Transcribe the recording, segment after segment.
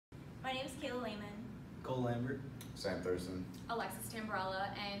My name is Kayla Lehman. Cole Lambert. Sam Thurston. Alexis Tamburella,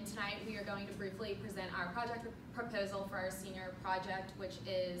 and tonight we are going to briefly present our project proposal for our senior project, which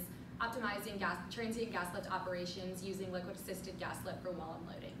is optimizing transient gas lift operations using liquid-assisted gas lift for well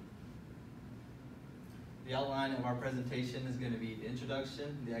unloading. The outline of our presentation is going to be the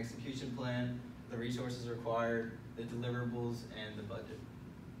introduction, the execution plan, the resources required, the deliverables, and the budget.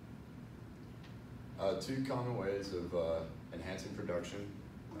 Two common ways of enhancing production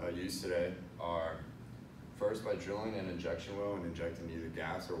used today are first by drilling an injection well and injecting either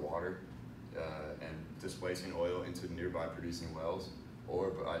gas or water and displacing oil into nearby producing wells,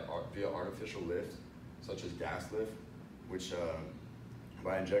 or via artificial lift such as gas lift, which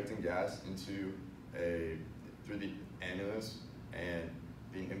by injecting gas into through the annulus and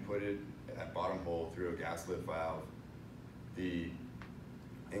being inputted at bottom hole through a gas lift valve, the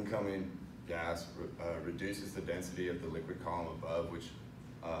incoming gas reduces the density of the liquid column above, which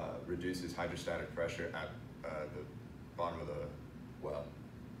reduces hydrostatic pressure at the bottom of the well.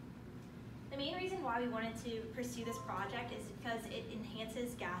 The main reason why we wanted to pursue this project is because it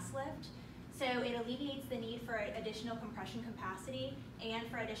enhances gas lift. So it alleviates the need for additional compression capacity and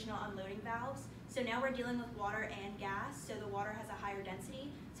for additional unloading valves. So now we're dealing with water and gas, so the water has a higher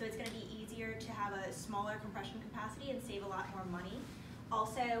density, so it's going to be easier to have a smaller compression capacity and save a lot more money.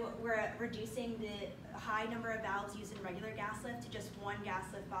 Also, we're reducing the high number of valves used in regular gas lift to just one gas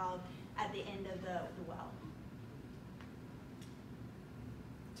lift valve at the end of the well.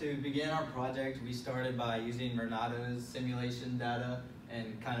 To begin our project, we started by using Renado's simulation data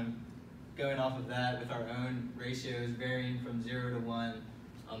and kind of going off of that with our own ratios varying from 0 to 1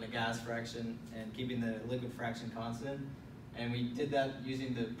 on the gas fraction and keeping the liquid fraction constant. And we did that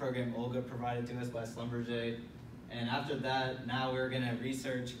using the program Olga provided to us by Schlumberger. And after that, now we're going to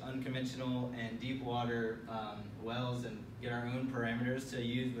research unconventional and deep water wells and get our own parameters to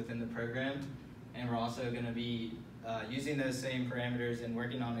use within the program. And we're also going to be using those same parameters and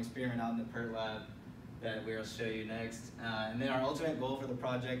working on an experiment out in the PERT lab that we'll show you next. And then our ultimate goal for the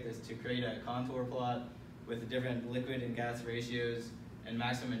project is to create a contour plot with the different liquid and gas ratios and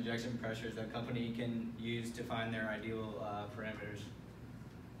maximum injection pressures that company can use to find their ideal parameters.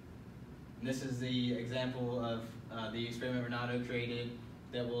 And this is the example of the experiment Renado created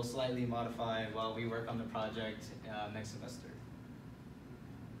that we'll slightly modify while we work on the project next semester.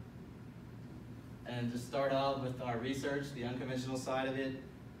 And to start out with our research, the unconventional side of it,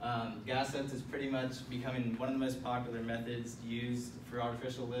 gas lift is pretty much becoming one of the most popular methods used for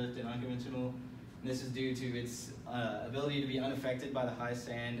artificial lift and unconventional. And this is due to its ability to be unaffected by the high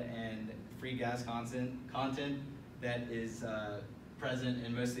sand and free gas content that is present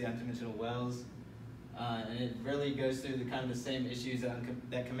in most of the unconventional wells. And it really goes through the kind of the same issues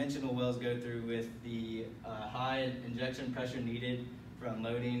that conventional wells go through with the high injection pressure needed for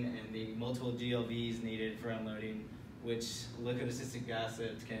unloading and the multiple GLVs needed for unloading, which liquid-assisted gas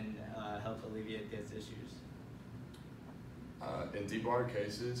lift can help alleviate those issues. In deep water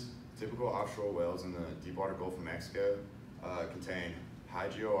cases, typical offshore wells in the deepwater Gulf of Mexico contain high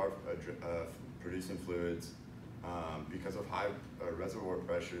GOR producing fluids. Because of high reservoir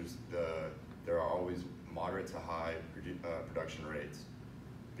pressures, there are always moderate to high production rates.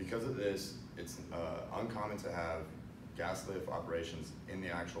 Because of this, it's uncommon to have gas lift operations in the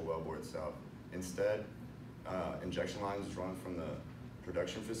actual wellbore itself. Instead, injection lines run from the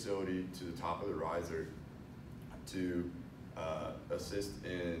production facility to the top of the riser to assist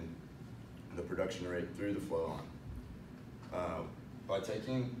in the production rate through the flow line. By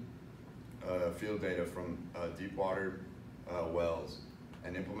taking field data from deep water wells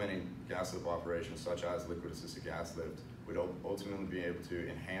and implementing gas lift operations such as liquid-assisted gas lift, we'd ultimately be able to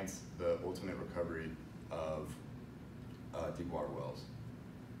enhance the ultimate recovery of deep water wells.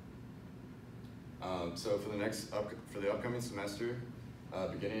 So for the upcoming semester,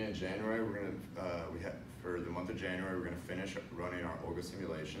 beginning in January, for the month of January, we're going to finish running our Olga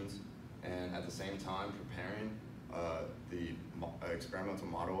simulations, and at the same time preparing the experimental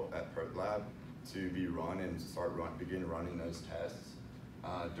model at PERT lab to be run and begin running those tests.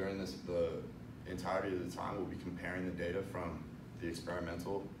 During the entirety of the time, we'll be comparing the data from the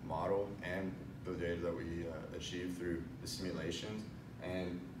experimental model and the data that we achieved through the simulations,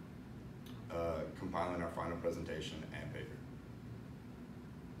 and compiling our final presentation and paper.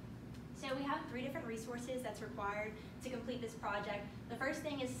 So we have 3 different resources that's required to complete this project. The first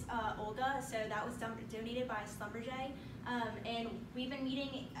thing is Olga, so that was donated by Schlumberger, and we've been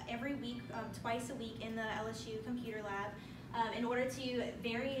meeting every week, twice a week in the LSU computer lab in order to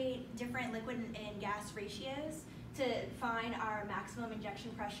vary different liquid and gas ratios to find our maximum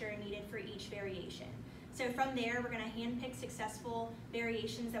injection pressure needed for each variation. So from there, we're going to handpick successful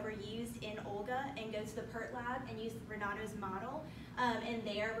variations that were used in Olga and go to the PERT lab and use Renato's model. And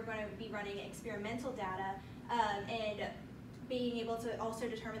there, we're going to be running experimental data and being able to also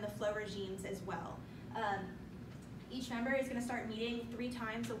determine the flow regimes as well. Each member is going to start meeting 3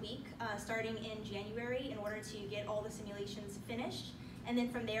 times a week, starting in January, in order to get all the simulations finished. And then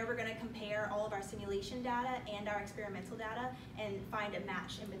from there, we're going to compare all of our simulation data and our experimental data and find a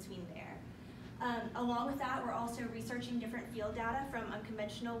match in between there. Along with that, we're also researching different field data from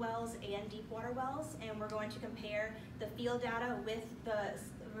unconventional wells and deep water wells, and we're going to compare the field data with the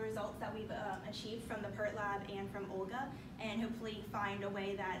results that we've achieved from the PERT lab and from Olga, and hopefully find a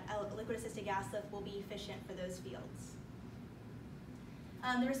way that liquid-assisted gas lift will be efficient for those fields.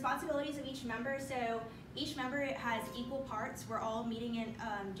 The responsibilities of each member, so each member has equal parts. We're all meeting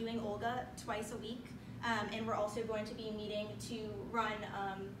and doing Olga twice a week. And we're also going to be meeting to run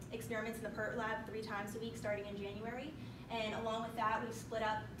experiments in the PERT lab 3 times a week starting in January. And along with that, we've split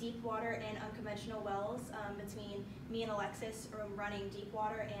up deep water and unconventional wells between me and Alexis running deep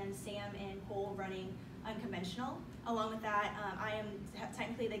water and Sam and Cole running unconventional. Along with that, I am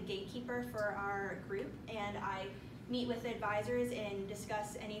technically the gatekeeper for our group, and I meet with advisors and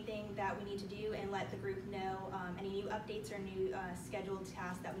discuss anything that we need to do and let the group know any new updates or new scheduled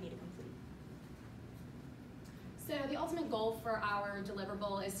tasks that we need to complete. So the ultimate goal for our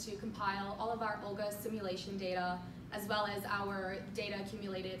deliverable is to compile all of our Olga simulation data, as well as our data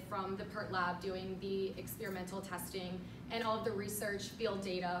accumulated from the PERT lab doing the experimental testing, and all of the research field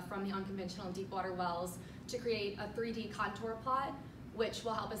data from the unconventional and deep water wells to create a 3D contour plot, which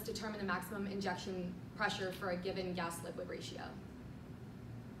will help us determine the maximum injection pressure for a given gas-liquid ratio.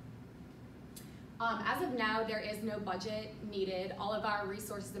 As of now, there is no budget needed. All of our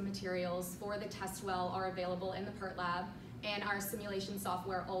resources and materials for the test well are available in the PERT lab, and our simulation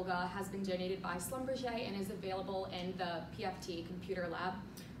software, Olga, has been donated by Schlumberger and is available in the PFT computer lab.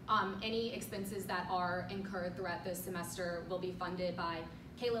 Any expenses that are incurred throughout the semester will be funded by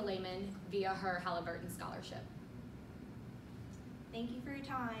Kayla Lehman via her Halliburton scholarship. Thank you for your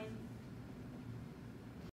time.